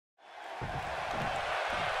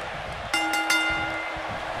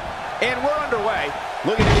And we're underway.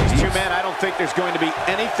 Looking at these two men, I don't think there's going to be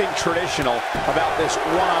anything traditional about this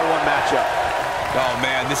one-on-one matchup. Oh,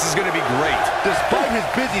 man, this is going to be great. Despite his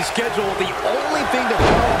busy schedule, the only thing that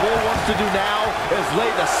Braun wants to do now is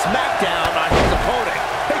lay the smackdown on his opponent.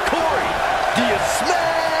 Hey, Corey, do you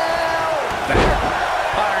smell that?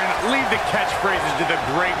 Byron, leave the catchphrases to the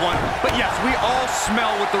great one. But yes, we all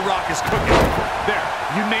smell what The Rock is cooking. There,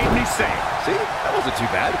 you made me say it. See, that wasn't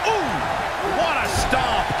too bad. Ooh, what a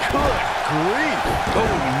stomp. Good grief.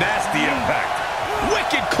 Oh, nasty impact.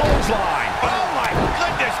 Wicked clothesline. Oh, my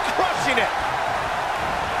goodness, crushing it.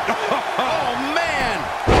 Oh, man.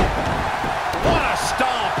 What a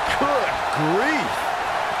stomp. Good grief.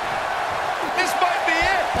 This might be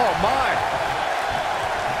it. Oh, my.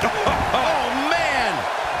 Oh, man.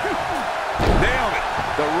 Nailed it.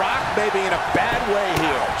 The Rock may be in a bad way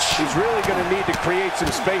here. He's really going to need to create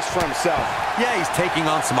some space for himself. Yeah, he's taking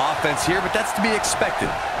on some offense here, but that's to be expected,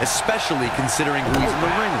 especially considering who he's in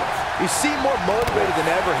the ring with. You seem more motivated than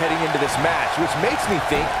ever heading into this match, which makes me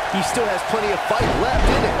think he still has plenty of fight left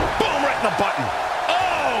in him. Boom, right in the button.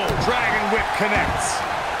 Oh, Dragon Whip connects.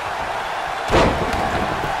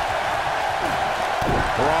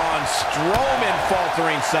 Braun Strowman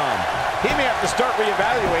faltering some. He may have to start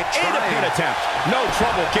reevaluating. A pin attempt. No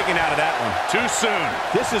trouble kicking out of that one. Too soon.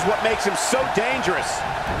 This is what makes him so dangerous.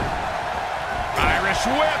 Irish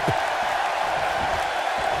whip.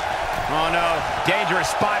 Oh, no. Dangerous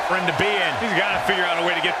spot for him to be in. He's got to figure out a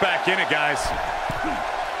way to get back in it, guys.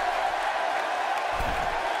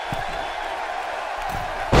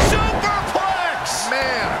 Superplex!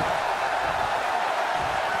 Man.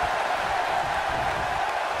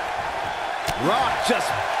 Rock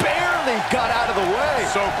just barely got out of the way.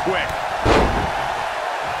 So quick.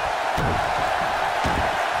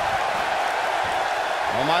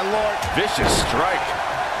 Oh, my Lord. Vicious strike.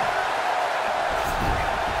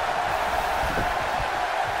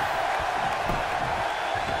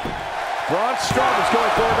 Braun Strowman's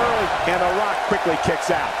going for it early, and The Rock quickly kicks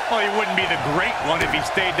out. Well, he wouldn't be the great one if he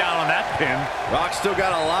stayed down on that pin. Rock's still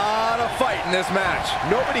got a lot of fight in this match.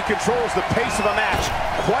 Nobody controls the pace of a match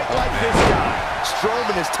quite like this guy.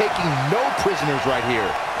 Strowman is taking no prisoners right here.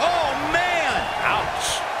 Oh, man! Ouch.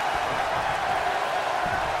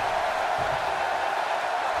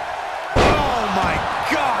 Oh, my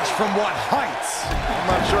gosh, from what heights? I'm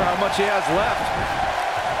not sure how much he has left.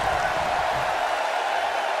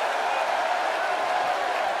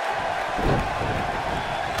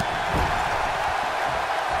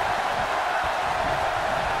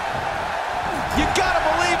 You gotta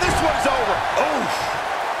believe this one's over. Oof.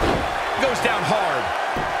 Goes down hard.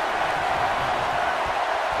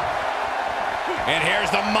 And here's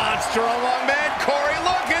the monster among men. Corey,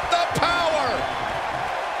 look at the power.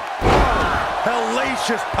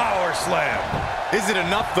 Hellacious power slam. Is it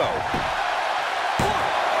enough, though?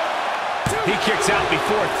 He kicks out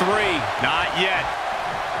before 3. Not yet.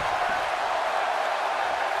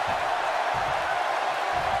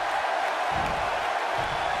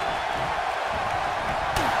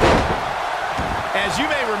 As you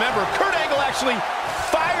may remember, Kurt Angle actually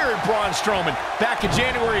fired Braun Strowman back in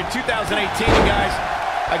January of 2018. And guys,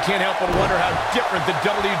 I can't help but wonder how different the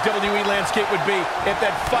WWE landscape would be if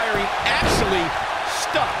that firing actually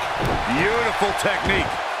stuck. Beautiful technique.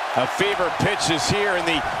 A fever pitch is here in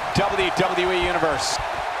the WWE Universe.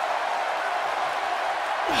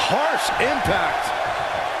 Harsh impact.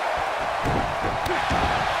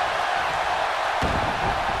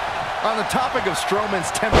 On the topic of Strowman's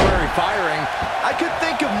temporary firing, I could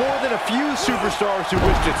think of more than a few superstars who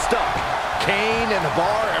wished it stuck. Kane and the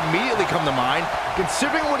Bar immediately come to mind,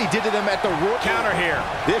 considering what he did to them at the Royal Counter here.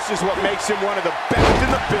 This is what makes him one of the best in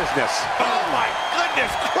the business. Oh, my goodness,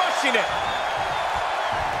 crushing it.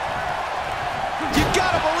 You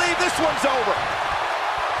gotta believe this one's over.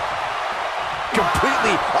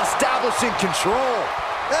 Completely establishing control.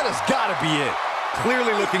 That has got to be it.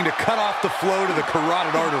 Clearly looking to cut off the flow to the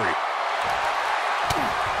carotid artery.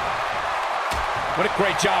 What a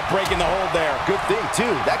great job breaking the hold there. Good thing,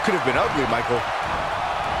 too. That could have been ugly, Michael.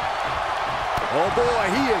 Oh, boy,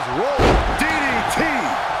 he is rolling. DDT.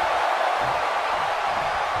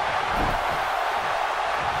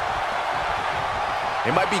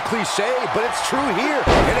 It might be cliche, but it's true here.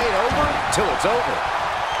 It ain't over till it's over.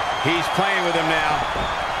 He's playing with him now.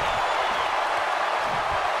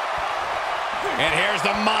 And here's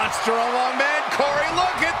the monster among men. Corey,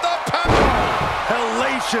 look at the power.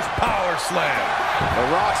 Hellacious power slam. The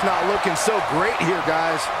Rock's not looking so great here,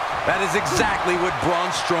 guys. That is exactly what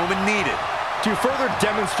Braun Strowman needed. To further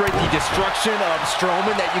demonstrate the destruction of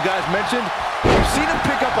Strowman that you guys mentioned, we've seen him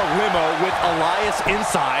pick up a limo Elias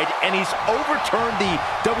inside, and he's overturned the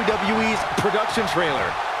WWE's production trailer.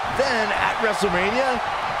 Then, at WrestleMania,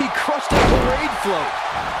 he crushed a parade float.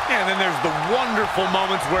 And then there's the wonderful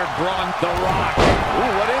moments where Braun, The Rock.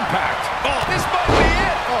 Ooh, what impact. Oh, this might be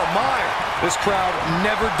it. Oh, my. This crowd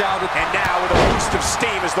never doubted. And now with a boost of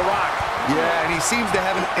steam is The Rock. Yeah, and he seems to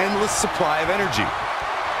have an endless supply of energy.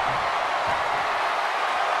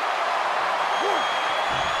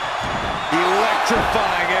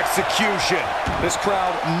 Electrifying execution. This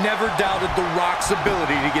crowd never doubted The Rock's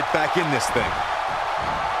ability to get back in this thing.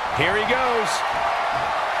 Here he goes.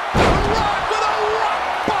 The Rock with a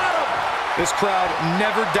rock bottom. This crowd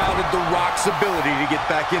never doubted The Rock's ability to get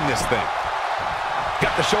back in this thing.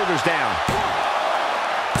 Got the shoulders down.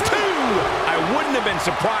 2! I wouldn't have been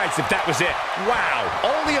surprised if that was it. Wow.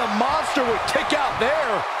 Only a monster would kick out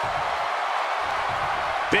there.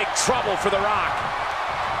 Big trouble for The Rock.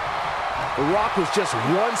 The Rock was just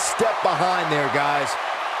one step behind there, guys.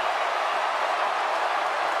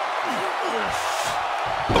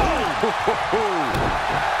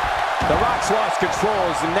 The Rock's lost control,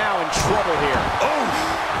 is now in trouble here.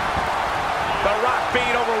 The Rock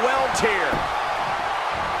being overwhelmed here.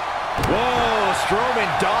 Whoa, Strowman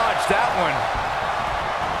dodged that one.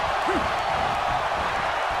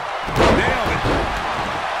 Nailed it.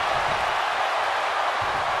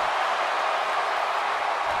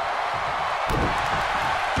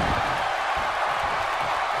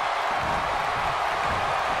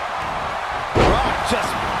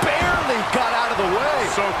 Just barely got out of the way.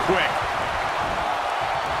 So quick.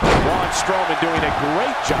 Braun Strowman doing a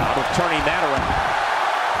great job of turning that around.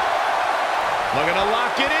 Looking to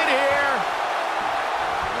lock it in here.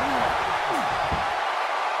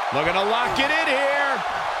 Looking to lock it in here.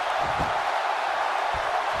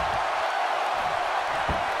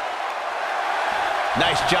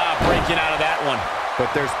 Nice job breaking out of that one.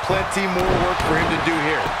 But there's plenty more work for him to do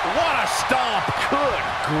here. What a stomp. Good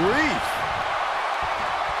grief.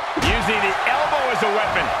 Using the elbow as a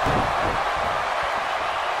weapon.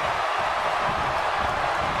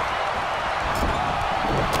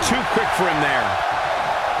 Too quick for him there.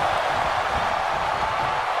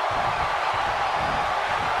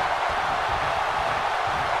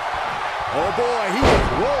 Oh boy, he is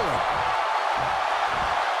rolling.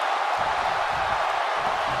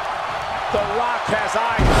 The Rock has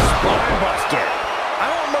eyes. Spinebuster. I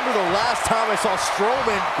don't remember the last time I saw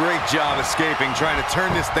Strowman. Great job escaping, trying to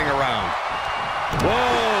turn this thing around.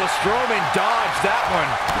 Whoa, Strowman dodged that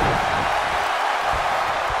one.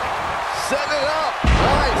 Set it up.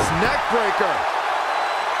 Nice neck breaker.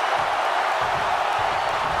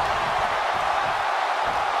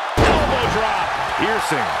 Elbow drop.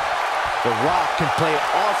 Piercing. The Rock can play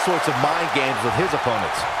all sorts of mind games with his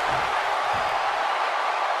opponents.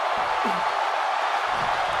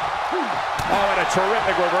 Oh, and a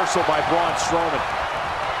terrific reversal by Braun Strowman.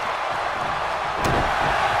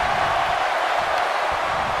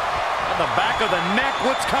 On the back of the neck,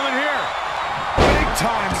 what's coming here? Big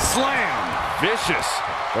time slam. Vicious.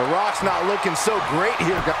 The Rock's not looking so great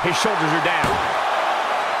here. His shoulders are down.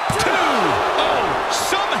 2! Oh,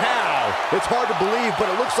 somehow. It's hard to believe, but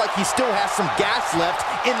it looks like he still has some gas left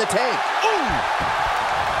in the tank. Ooh!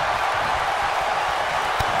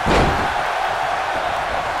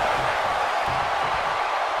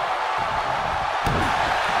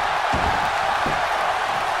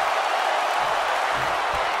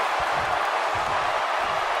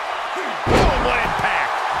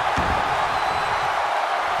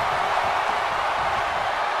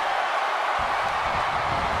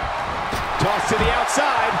 Toss to the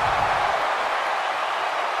outside.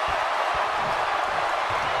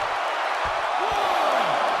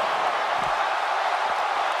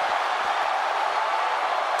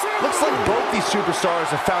 Looks like both these superstars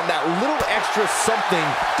have found that little extra something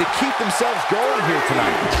to keep themselves going here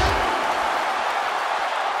tonight.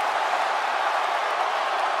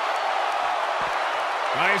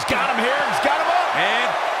 Oh, he's got him here. He's got him up. And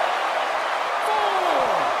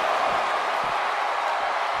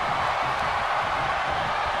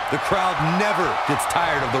The crowd never gets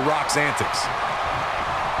tired of The Rock's antics.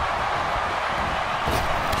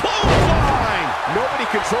 Clothesline! Nobody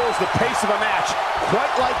controls the pace of a match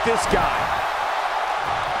quite like this guy.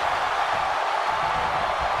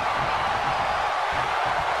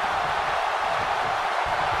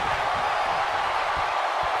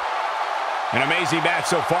 An amazing match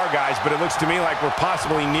so far, guys, but it looks to me like we're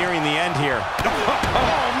possibly nearing the end here.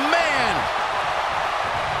 Oh, man!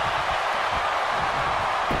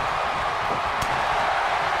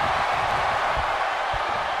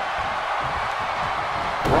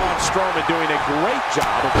 Braun Strowman doing a great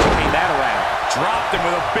job of turning that around. Dropped him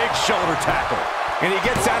with a big shoulder tackle. And he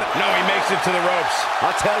gets out of... No, he makes it to the ropes.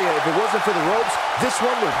 I'll tell you, if it wasn't for the ropes, this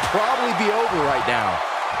one would probably be over right now.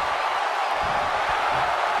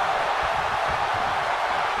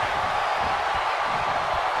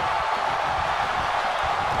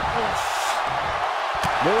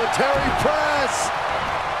 Military press.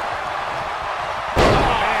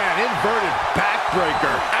 Oh, man, inverted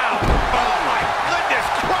backbreaker. Ow. Oh, my goodness,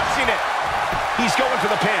 crushing it. He's going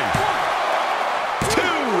for the pin. 2.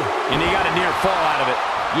 And he got a near fall out of it.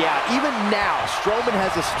 Yeah, even now, Strowman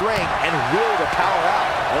has the strength and will to power out.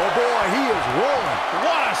 Oh, boy, he is rolling.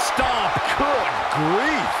 What a stomp. Good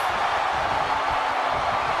grief.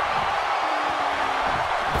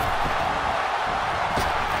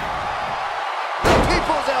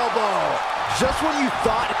 People's elbow. Just when you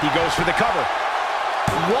thought... He goes for the cover.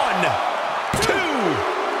 1,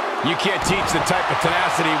 2. You can't teach the type of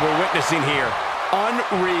tenacity we're witnessing here.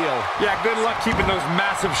 Unreal. Yeah, good luck keeping those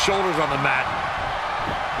massive shoulders on the mat.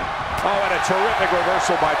 Oh, and a terrific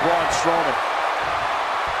reversal by Braun Strowman.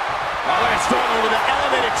 Oh, and it's Strowman with an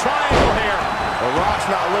elevated triangle here. The Rock's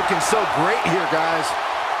not looking so great here, guys.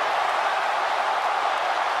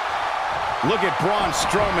 Look at Braun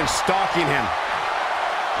Strowman stalking him.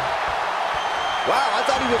 Wow, I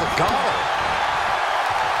thought he was a goner.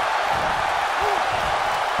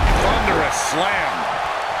 Thunderous slam.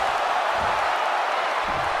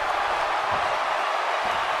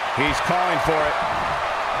 He's calling for it.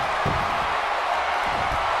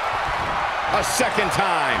 A second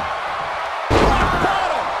time. Rock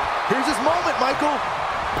bottom. Here's his moment, Michael.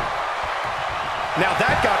 Now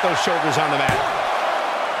that got those shoulders on the mat.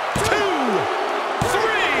 2, 3.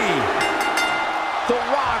 The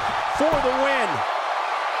Rock for the win.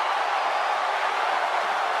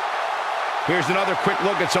 Here's another quick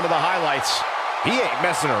look at some of the highlights. He ain't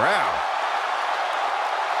messing around.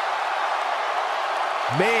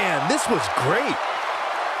 Man, this was great.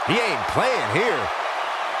 He ain't playing here.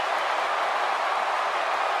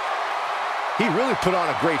 He really put on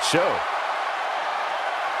a great show.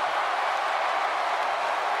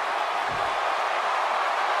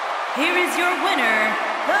 Here is your winner,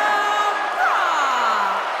 The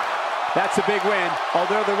Rock. That's a big win,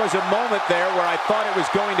 although there was a moment there where I thought it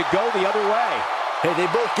was going to go the other way. Hey,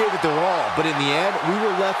 they both gave it their all, but in the end, we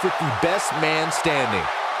were left with the best man standing.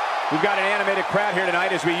 We've got an animated crowd here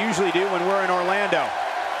tonight, as we usually do when we're in Orlando.